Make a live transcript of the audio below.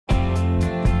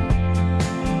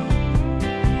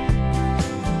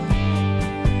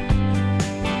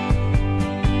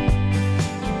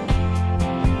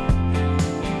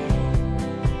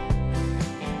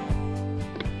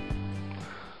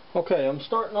Okay, I'm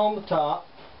starting on the top.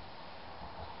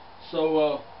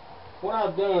 So what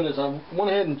I've done is I went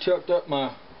ahead and chucked up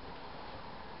my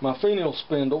finial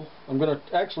spindle. I'm going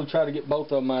to actually try to get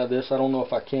both of them out of this. I don't know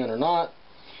if I can or not,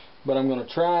 but I'm going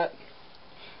to try it.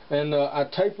 And I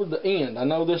tapered the end. I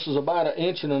know this is about an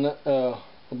inch and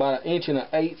an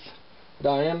eighth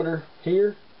diameter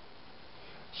here.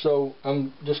 So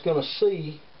I'm just going to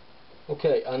see.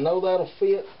 Okay, I know that'll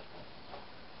fit.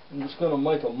 I'm just going to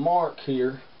make a mark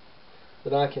here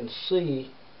that I can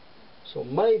see. So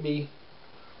maybe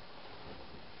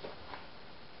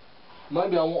I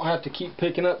won't have to keep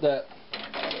picking up that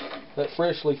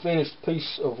freshly finished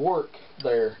piece of work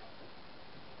there.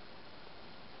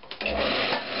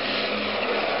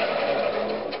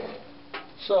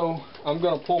 So I'm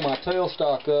going to pull my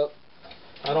tailstock up.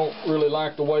 I don't really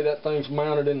like the way that thing's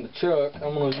mounted in the chuck.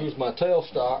 I'm going to use my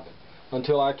tailstock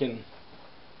until I can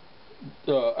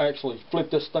actually flip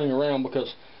this thing around,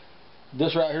 because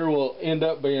this right here will end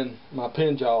up being my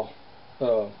pin jaw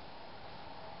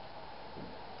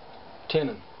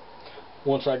tenon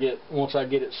once I get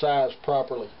it sized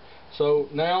properly. So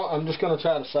now I'm just going to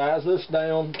try to size this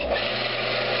down just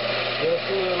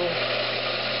a little.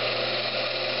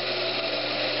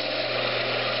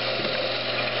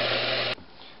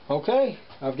 Okay,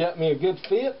 I've got me a good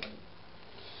fit,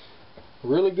 a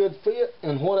really good fit,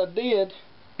 and what I did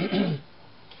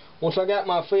once I got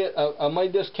my fit, I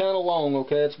made this kind of long.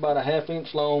 Okay, it's about a 1/2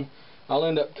 inch long. I'll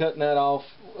end up cutting that off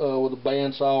with a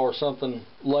bandsaw or something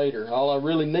later. All I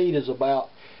really need is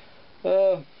about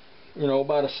about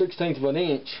a 1/16 of an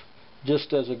inch,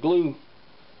 just as a glue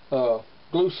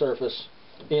surface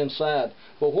inside.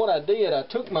 But what I did, I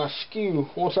took my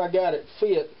skew once I got it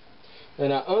fit,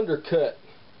 and I undercut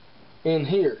in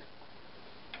here.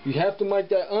 You have to make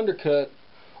that undercut,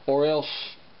 or else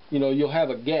you'll have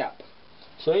a gap.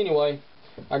 So anyway,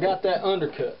 I got that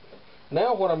undercut.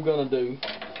 Now what I'm going to do,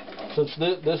 since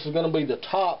this is going to be the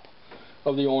top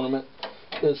of the ornament,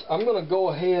 is I'm going to go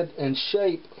ahead and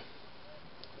shape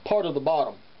part of the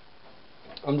bottom.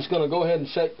 I'm just going to go ahead and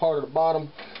shape part of the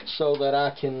bottom so that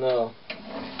I can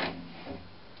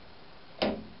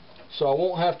so I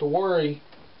won't have to worry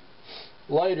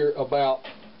later about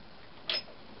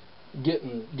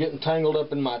getting tangled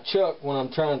up in my chuck when I'm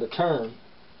trying to turn.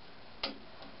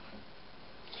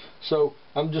 So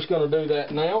I'm just going to do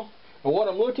that now. And what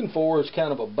I'm looking for is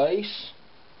kind of a base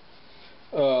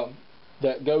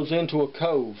that goes into a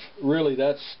cove. Really,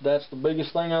 that's the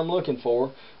biggest thing I'm looking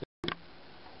for.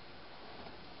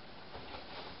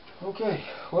 Okay,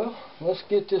 well, let's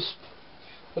get this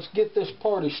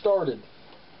party started.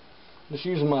 Just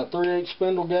using my 3/8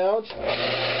 spindle gouge. Speed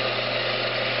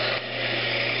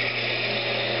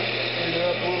it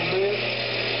up a little bit.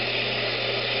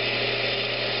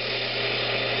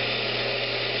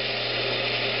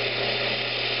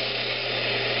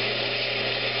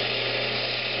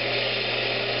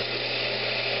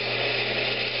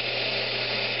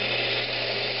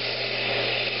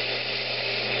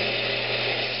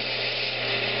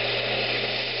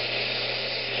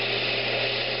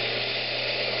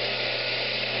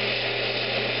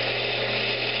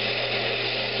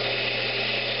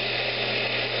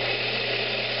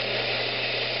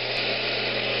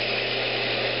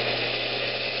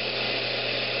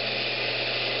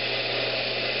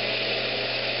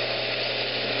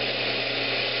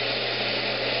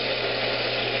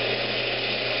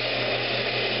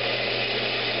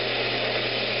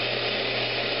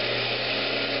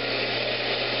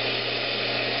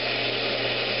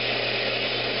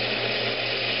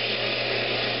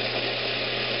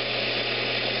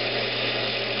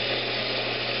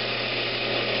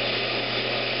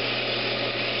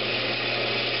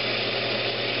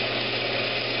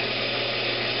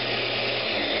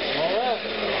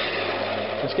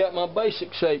 Just got my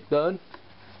basic shape done.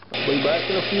 I'll be back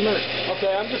in a few minutes.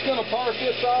 Okay, I'm just going to part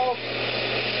this off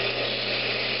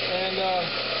and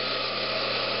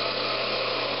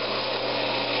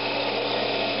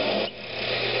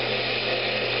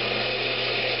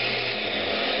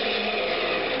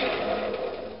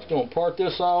going to part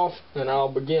this off, and I'll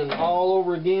begin all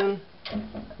over again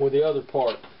with the other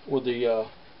part, with the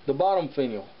bottom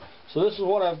finial. So this is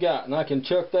what I've got, and I can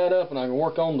chuck that up, and I can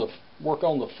work on the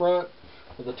front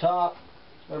or the top,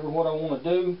 whatever what I want to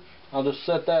do. I'll just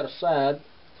set that aside,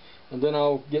 and then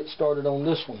I'll get started on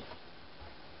this one.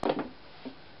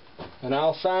 And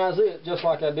I'll size it just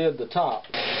like I did the top.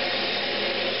 Okay,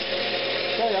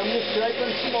 I'm just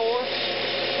shaping some more. A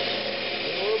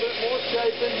little bit more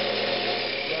shaping.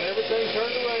 Got everything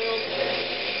turned around.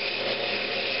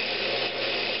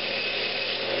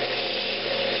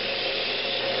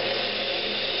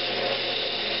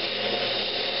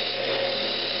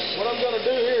 I'm going to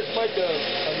do here is make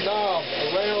a knob,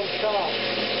 a round top.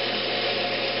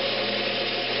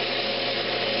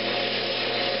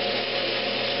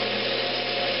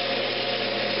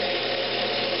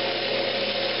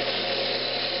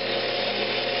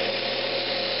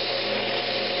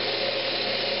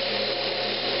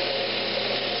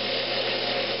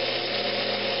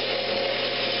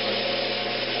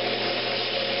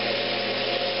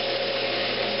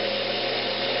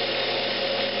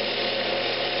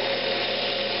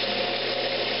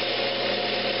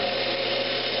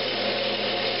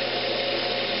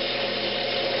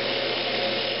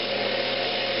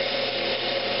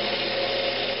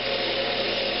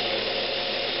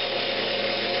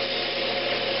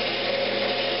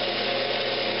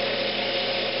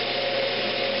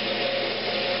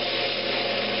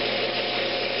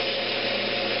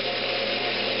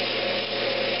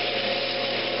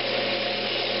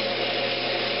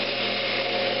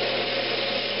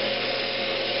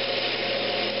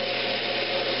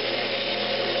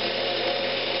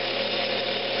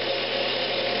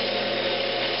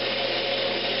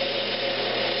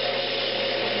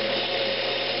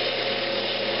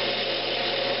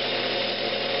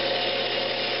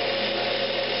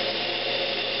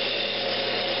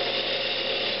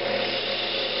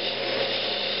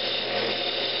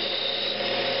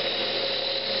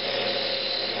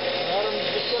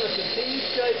 Continue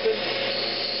shaping.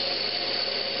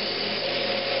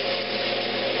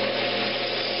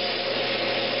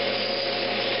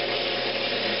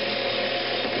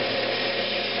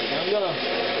 I'm going to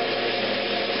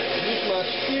use my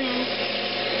skew,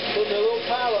 put in a little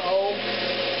pilot hole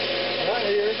right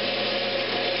here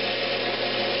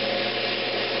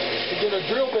to get a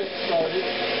drill bit started.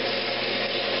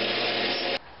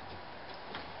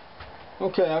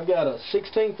 Okay, I've got a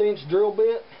 1/16 inch drill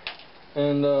bit,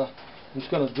 and I'm just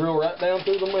going to drill right down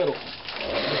through the middle.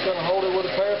 I'm just going to hold it with a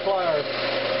pair of pliers.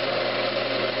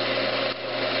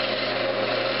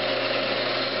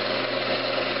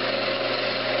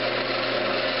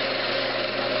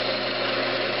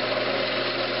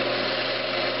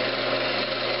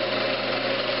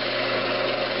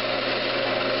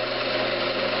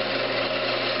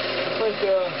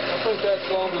 I think that's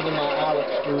longer than my eyelet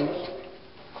screws.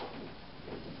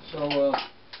 So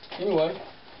anyway,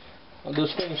 I'll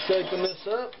just finish shaping this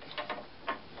up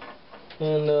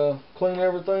and clean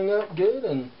everything up good,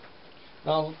 and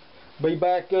I'll be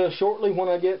back shortly when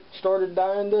I get started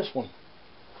dyeing this one.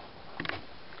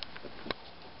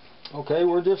 Okay,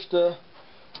 we're down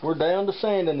to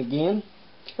sanding again.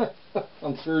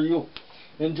 I'm sure you'll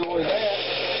enjoy that.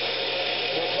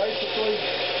 But basically,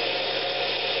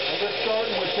 I'm just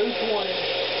starting with 220.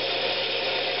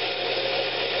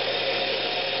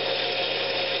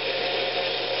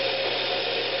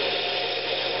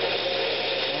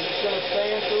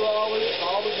 Sand through all the grits.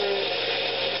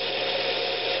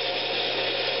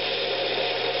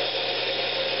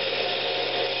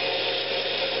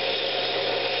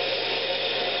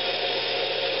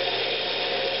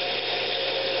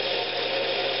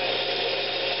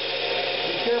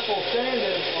 Be careful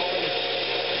sanding on these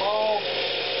small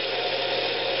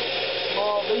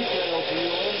details, or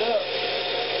you'll end up.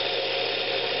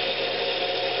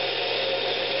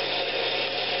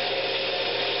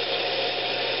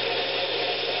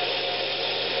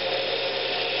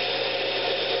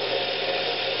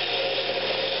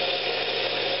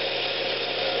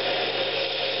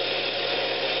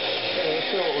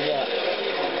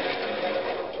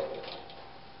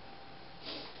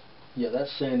 Yeah,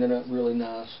 that's sanding up really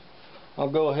nice.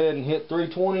 I'll go ahead and hit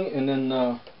 320, and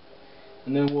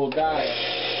then we'll dye it.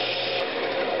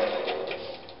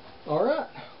 All right.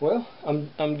 Well,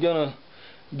 I'm gonna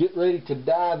get ready to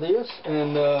dye this,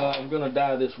 and I'm gonna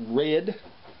dye this red,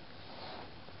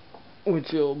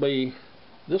 which will be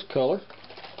this color.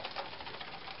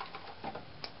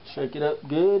 Shake it up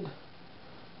good.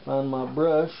 Find my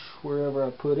brush wherever I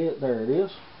put it. There it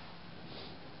is.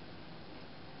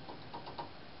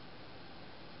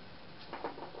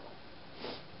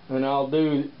 And I'll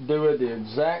do it the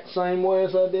exact same way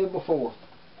as I did before.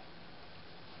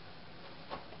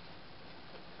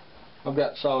 I've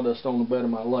got sawdust on the bed of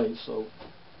my lathe, so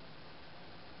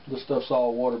this stuff's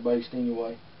all water-based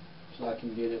anyway, so I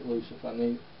can get it loose if I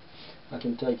need it. I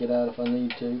can take it out if I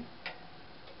need to.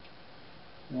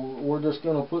 We're just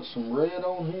going to put some red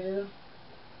on here.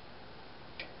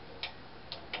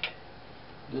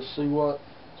 Just see what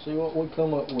we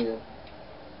come up with.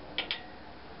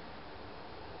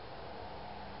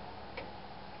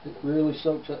 It really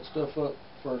soaks that stuff up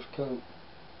first coat.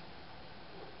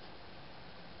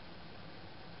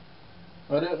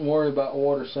 I didn't worry about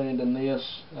water sanding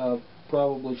this. I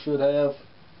probably should have,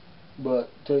 but to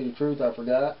tell you the truth, I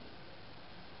forgot.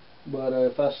 But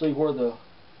if I see where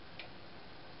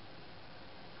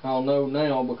I'll know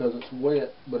now because it's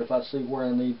wet, but if I see where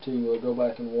I need to go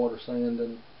back and water sand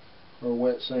or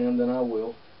wet sand, then I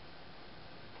will.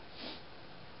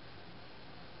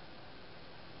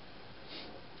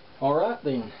 Alright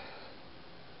then.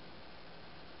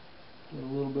 Get a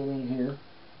little bit in here.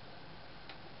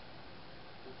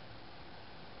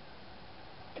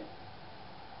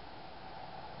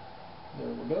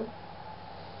 There we go.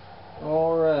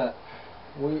 Alright.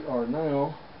 We are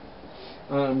now,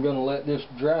 I'm going to let this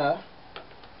dry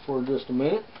for just a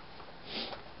minute.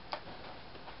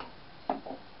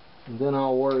 And then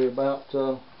I'll worry about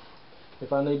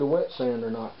if I need to wet sand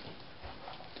or not.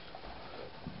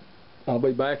 I'll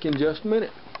be back in just a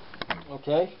minute.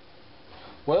 Okay.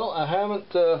 Well, I haven't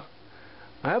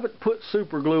put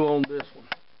super glue on this one,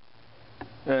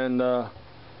 and I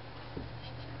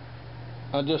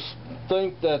just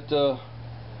think that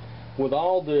with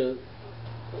all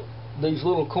these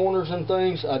little corners and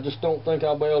things, I just don't think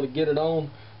I'll be able to get it on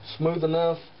smooth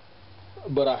enough.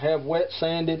 But I have wet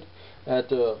sanded at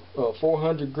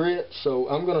 400 grit, so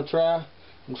I'm going to try.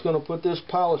 I'm just going to put this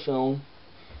polish on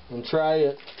and try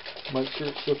it. Make sure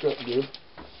it's shook up good.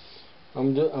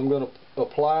 I'm going to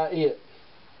apply it.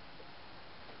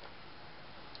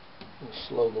 Let's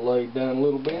slow the lathe down a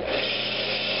little bit.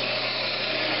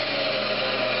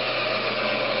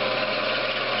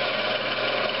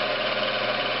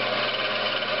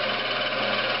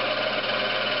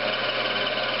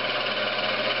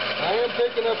 I am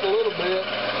picking up a little bit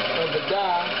of the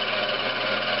dye.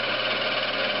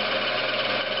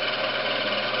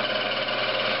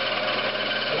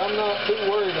 I'm not too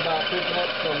worried about picking up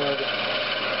some of it,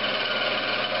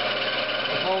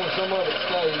 as long as some of it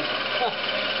stays.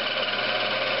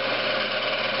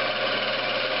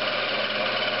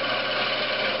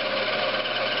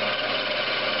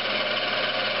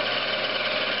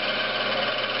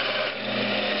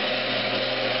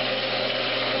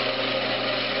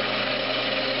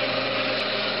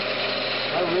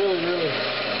 I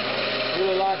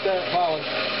really like that polish.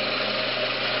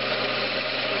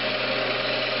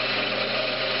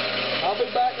 I'll be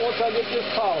back once I get this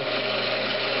polished.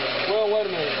 Well, wait a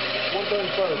minute. One thing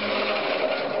first.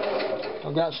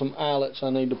 I've got some eyelets I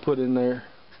need to put in there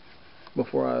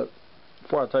before I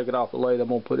take it off the lathe. I'm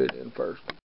gonna put it in first.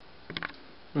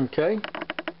 Okay.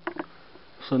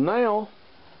 So now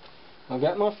I've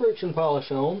got my friction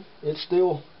polish on. It's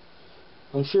still,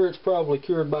 I'm sure it's probably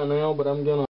cured by now, but I'm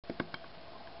gonna.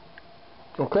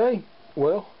 Okay.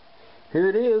 Well, here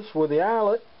it is with the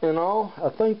eyelet and all. I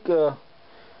think.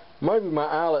 Maybe my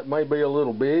eyelet may be a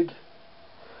little big,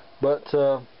 but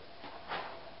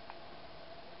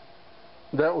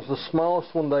that was the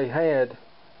smallest one they had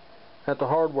at the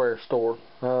hardware store.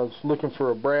 I was looking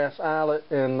for a brass eyelet,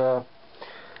 and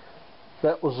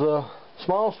that was the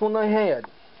smallest one they had.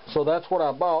 So that's what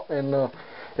I bought, and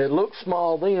it looks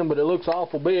small then, but it looks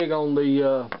awful big on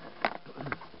the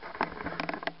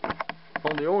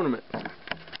ornament.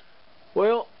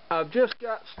 Well, I've just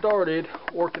got started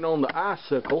working on the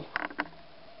icicle,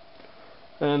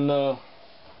 and you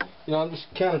know, I'm just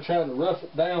kind of trying to rough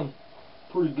it down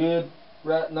pretty good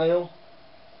right now,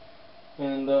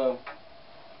 and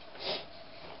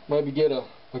maybe get a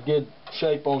good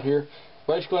shape on here.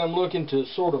 Basically, I'm looking to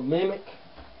sort of mimic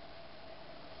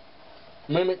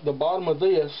the bottom of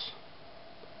this.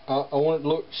 I want it to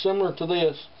look similar to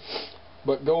this,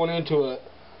 but going into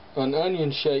an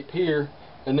onion shape here,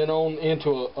 and then on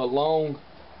into a long,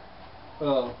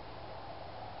 kind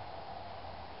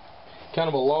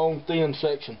of a long thin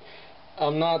section.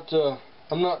 I'm not going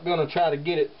to try to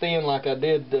get it thin like I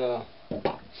did,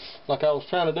 like I was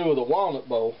trying to do with the walnut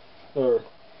bowl, or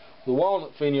the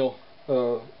walnut finial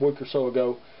a week or so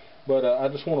ago. But I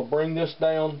just want to bring this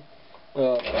down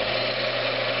so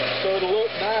it'll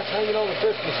look nice hanging on the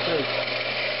Christmas tree.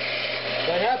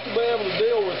 They have to be able to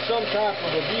deal with some type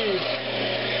of abuse,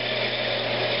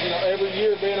 you know, every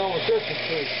year being on the Christmas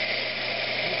tree.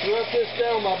 Let's rough this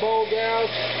down my bowl, guys.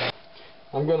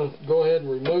 I'm going to go ahead and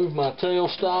remove my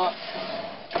tailstock,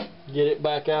 get it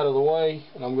back out of the way,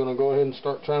 and I'm going to go ahead and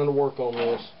start trying to work on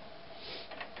this.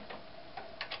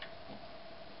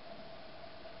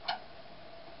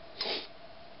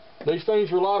 These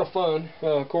things are a lot of fun.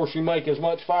 Of course, you make as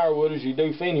much firewood as you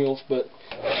do finials, but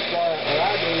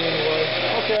I do anyway.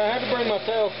 Okay, I had to bring my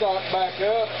tailstock back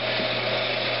up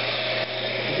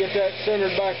to get that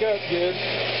centered back up good.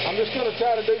 I'm just going to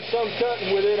try to do some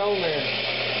cutting with it on there.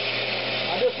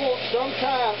 I just want some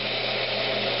type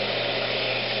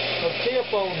of tip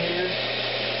on here.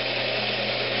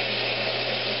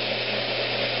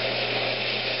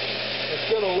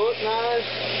 gonna look nice.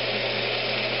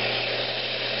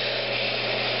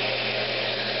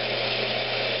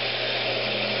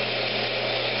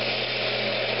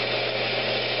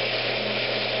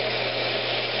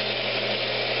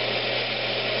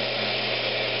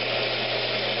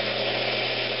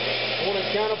 I want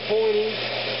it kind of pointy.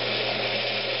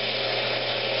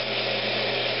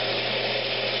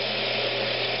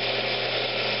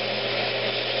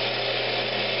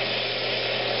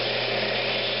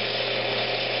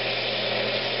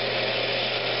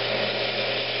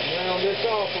 This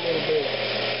off a little bit.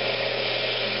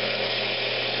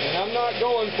 And I'm not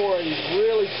going for a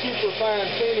really super fine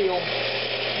finial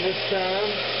this time.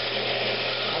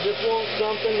 I just want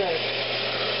something that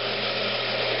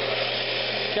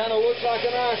kind of looks like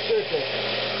an icicle.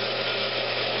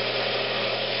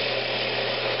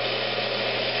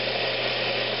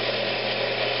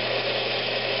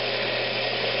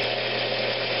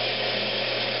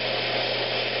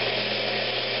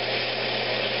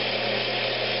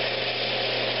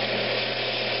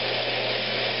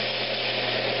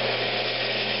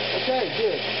 Okay,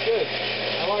 good, good.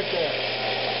 I like that.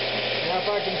 Now if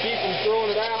I can keep from throwing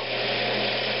it out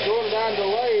into the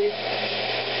lathe.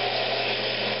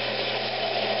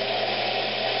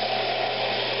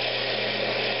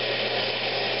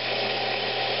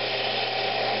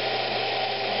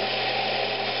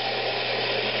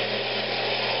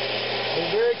 Be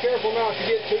very careful not to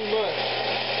get too much.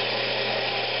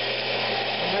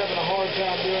 I'm having a hard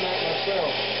time doing that myself.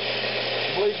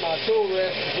 I believe my tool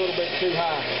rest is a little bit too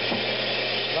high.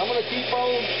 But I'm going to keep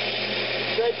on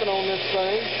shaping on this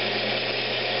thing.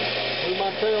 Move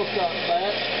my tail stop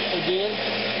back again,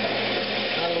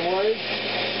 out of the way.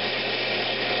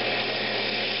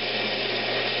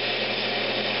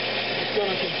 Just going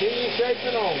to continue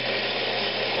shaping on.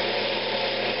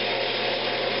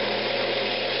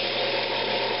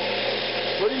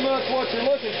 Pretty much what you're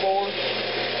looking for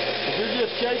is you're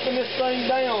just shaping this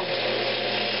thing down.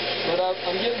 But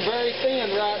I'm getting very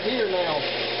thin right here now,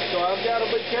 so I've got to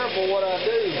be careful what I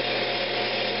do.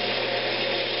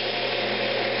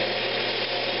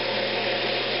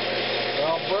 So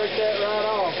I'll break that right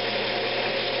off.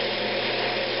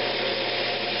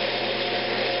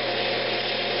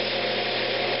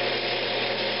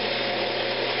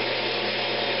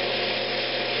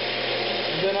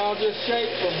 And then I'll just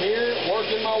shape from here,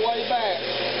 working my way back,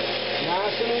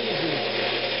 nice and easy.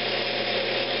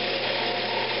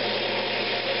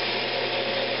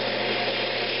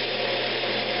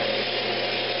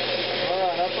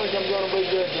 I think I'm going to be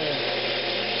good then.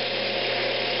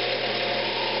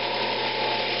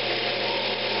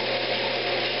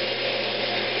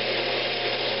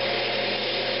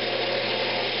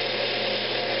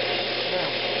 Now,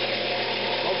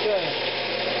 okay.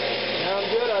 Now I'm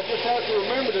good. I just have to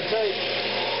remember to take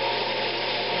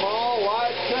small,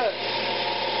 light cuts.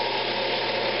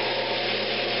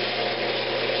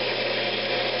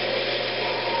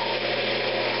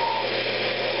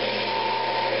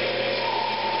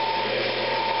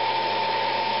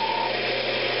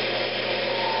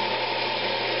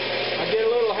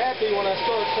 When I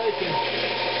start taking,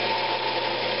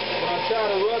 when I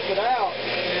try to rough it out,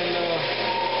 and the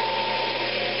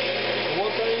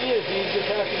one thing is, you just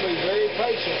have to be very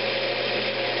patient.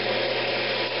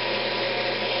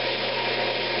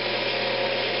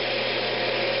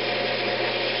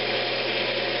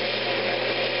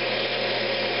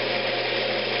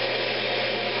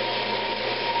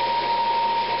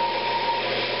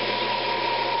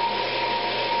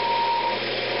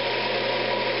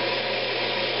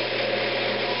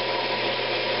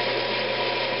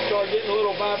 Getting a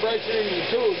little vibration in your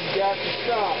tool, you got to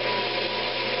stop.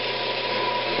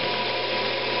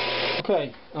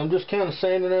 Okay, I'm just kind of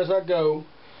sanding as I go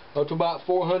up to about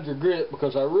 400 grit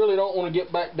because I really don't want to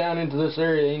get back down into this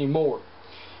area anymore.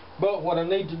 But what I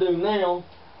need to do now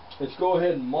is go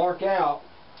ahead and mark out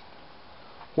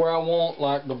where I want,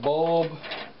 like the bulb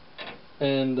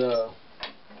and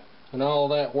all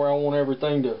that, where I want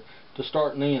everything to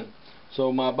start and end.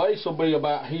 So my base will be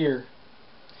about here.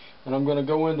 And I'm going to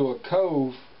go into a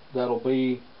cove that'll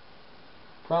be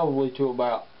probably to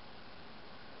about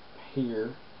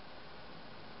here.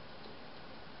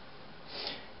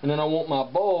 And then I want my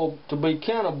bulb to be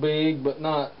kind of big, but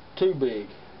not too big,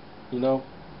 you know.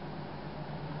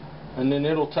 And then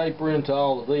it'll taper into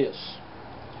all of this.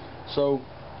 So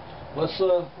let's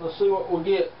see what we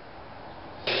get.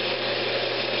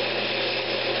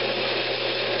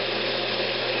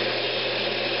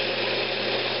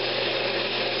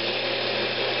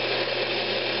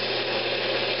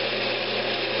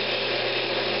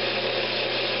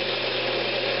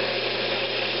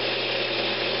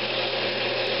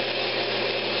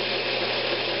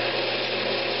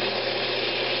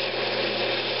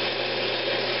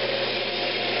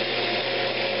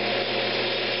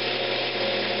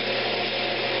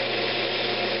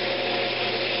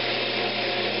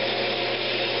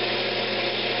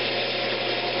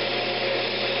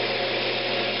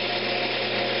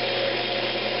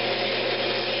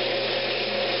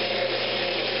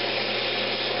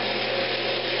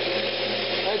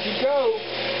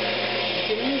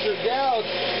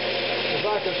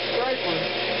 like a scraper,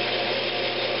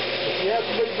 but you have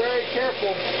to be very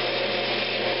careful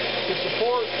to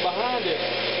support behind it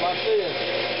like this.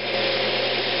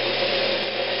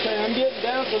 Okay, I'm getting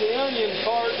down to the onion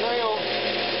part now.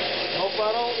 Hope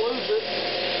I don't lose it.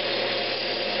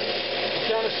 I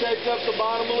kind of shaped up the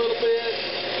bottom a little bit.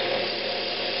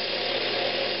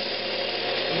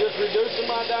 I'm just reducing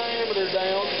my diameter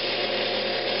down.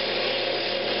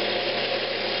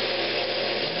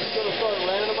 I'm just going to start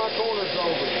rounding my corners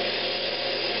over.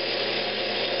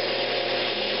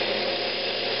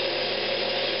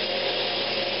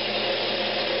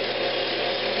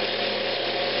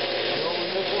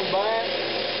 Rolling this one back.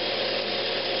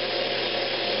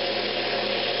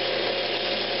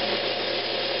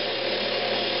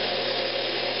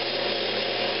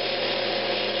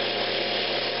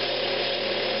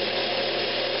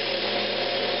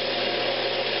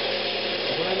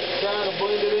 Trying to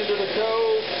blend it into the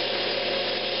coat.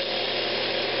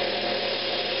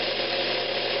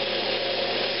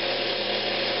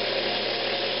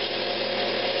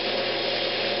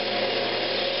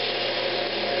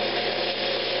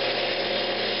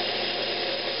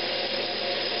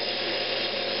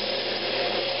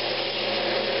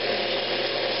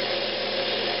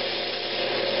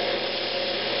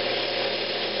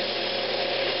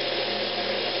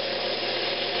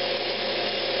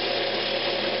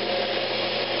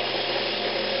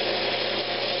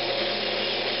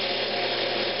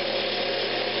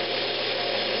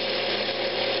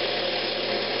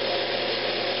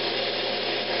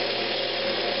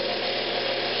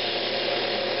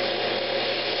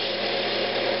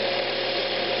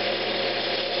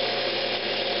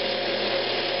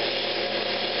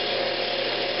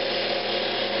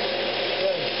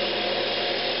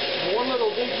 One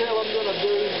little detail I'm going to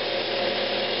do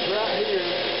right here.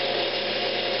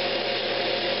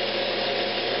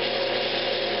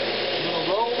 I'm going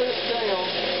to roll this down.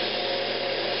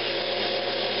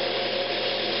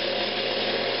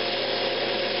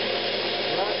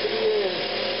 Right to the edge.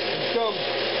 And come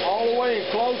all the way and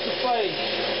close the face.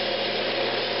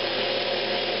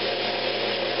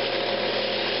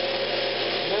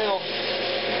 Now,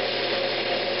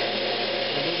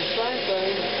 I'll do the same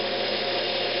thing.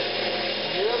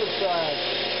 The other side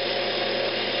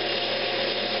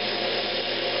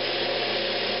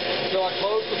until I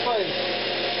close the face.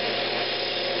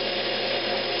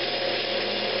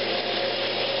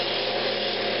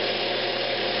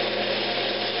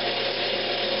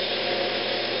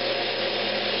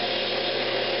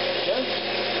 Okay?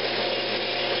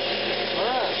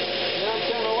 Alright, now I'm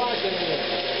kind of liking this.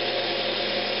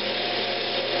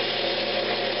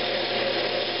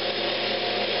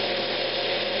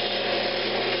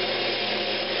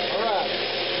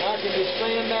 I can just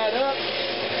sand that up,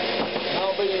 and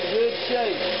I'll be in good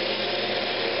shape.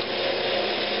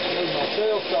 Move my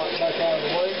tail stock back out of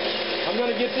the way. I'm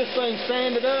going to get this thing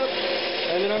sanded up,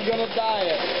 and then I'm going to dye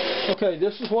it. Okay,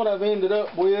 this is what I've ended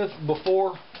up with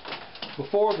before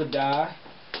the dye.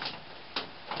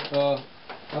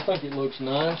 I think it looks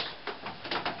nice.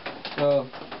 But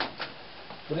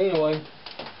anyway,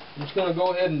 I'm just going to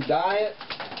go ahead and dye it,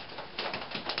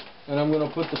 and I'm going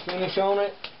to put the finish on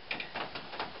it.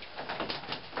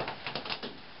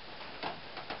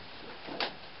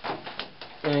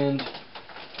 And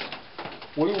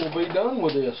we will be done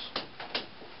with this.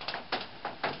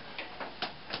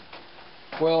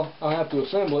 Well, I'll have to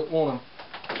assemble it, won't I?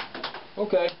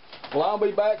 Okay. Well, I'll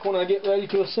be back when I get ready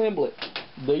to assemble it.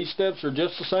 These steps are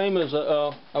just the same as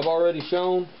I've already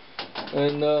shown.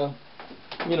 And,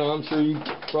 you know, I'm sure you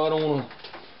probably don't want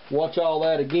to watch all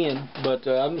that again. But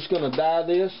I'm just going to dye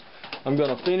this. I'm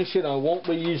going to finish it. I won't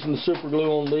be using the super glue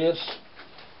on this.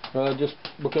 Just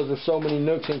because there's so many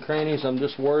nooks and crannies, I'm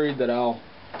just worried that I'll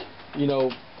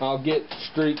get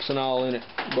streaks and all in it.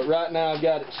 But right now I've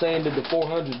got it sanded to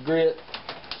 400 grit,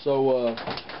 so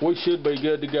we should be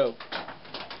good to go.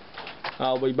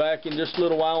 I'll be back in just a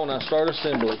little while when I start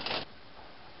assembly.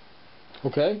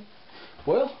 Okay,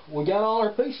 well, we got all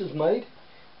our pieces made.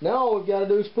 Now all we've got to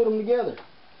do is put them together.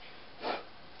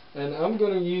 And I'm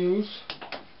going to use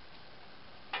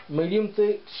medium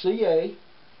thick CA.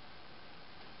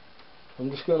 I'm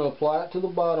just going to apply it to the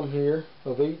bottom here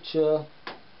of each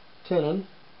tenon.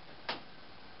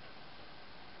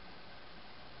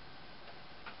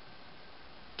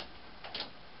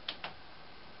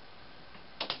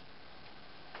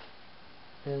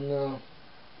 And I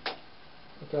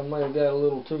think I may have got a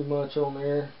little too much on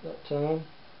there that time.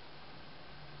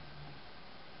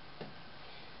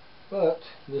 But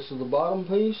this is the bottom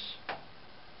piece.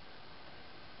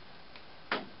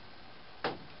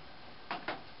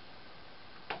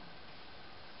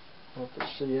 I'll put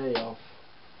CA off.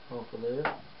 off of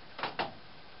there.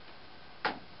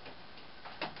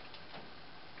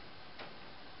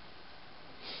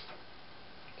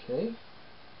 Okay.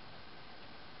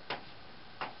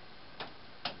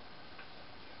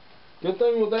 Good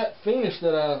thing with that finish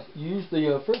that I used,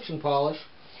 the friction polish,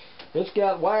 it's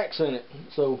got wax in it,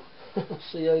 so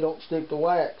CA don't stick to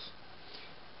wax.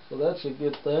 So that's a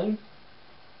good thing.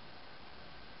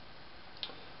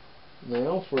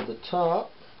 Now for the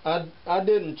top, I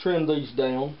didn't trim these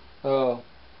down.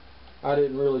 I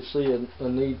didn't really see a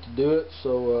need to do it,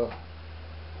 so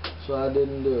I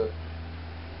didn't do it.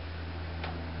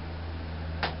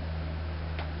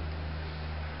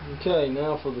 Okay,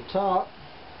 now for the top.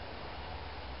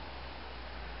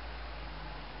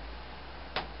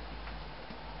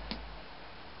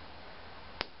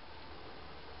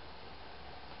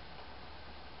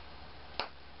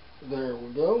 There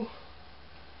we go.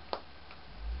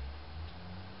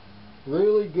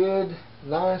 Really good,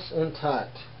 nice and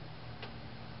tight.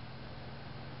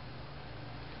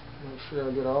 Make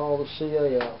sure I get all the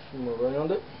CA out from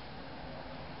around it.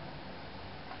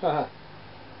 Haha.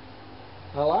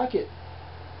 I like it.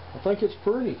 I think it's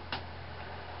pretty.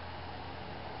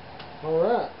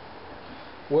 Alright.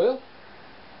 Well,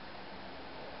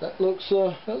 that looks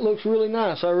really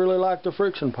nice. I really like the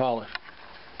friction polish.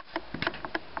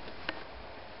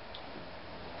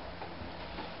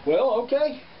 Well,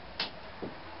 okay.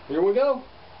 Here we go.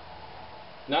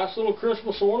 Nice little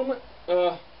Christmas ornament.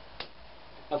 I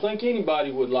think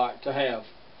anybody would like to have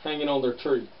hanging on their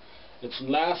tree. It's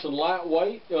nice and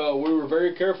lightweight. We were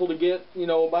very careful to get,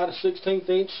 about a 1/16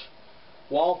 inch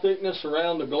wall thickness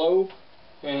around the globe,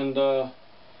 and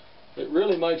it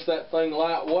really makes that thing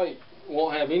lightweight.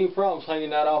 Won't have any problems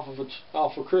hanging that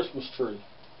off a Christmas tree.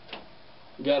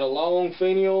 Got a long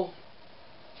finial,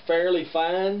 fairly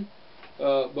fine,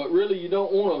 but really you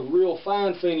don't want a real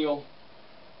fine finial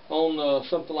on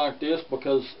something like this,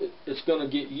 because it's going to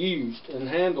get used and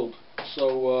handled.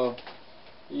 So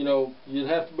you'd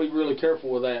have to be really careful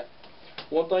with that.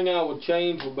 One thing I would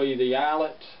change would be the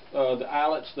eyelet. The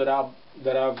eyelets that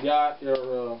I've got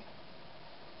are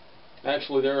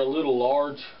actually they're a little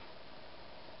large,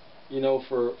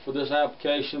 for this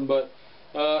application, but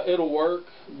it'll work.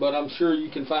 But I'm sure you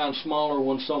can find smaller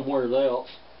ones somewhere else.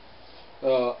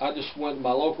 I just went to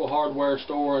my local hardware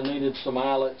store and needed some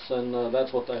eyelets, and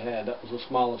that's what they had. That was the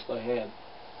smallest they had.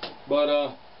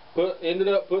 But ended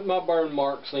up putting my burn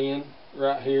marks in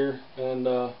right here, and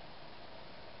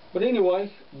but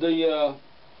anyway, the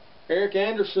Eric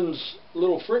Anderson's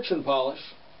little friction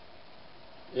polish,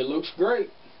 it looks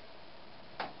great.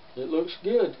 It looks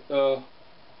good.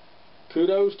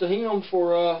 Kudos to him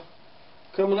for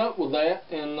coming up with that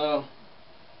and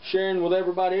sharing with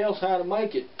everybody else how to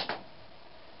make it.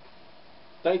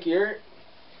 Thank you, Eric.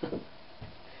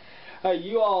 Hey,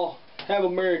 you all have a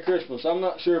Merry Christmas. I'm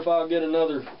not sure if I'll get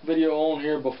another video on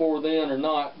here before then or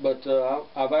not, but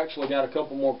I've actually got a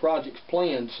couple more projects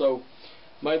planned, so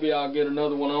maybe I'll get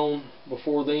another one on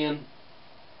before then.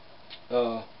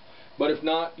 But if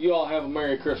not, you all have a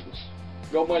Merry Christmas.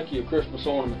 Go make you a Christmas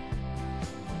ornament.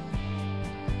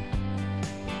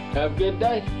 Have a good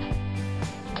day.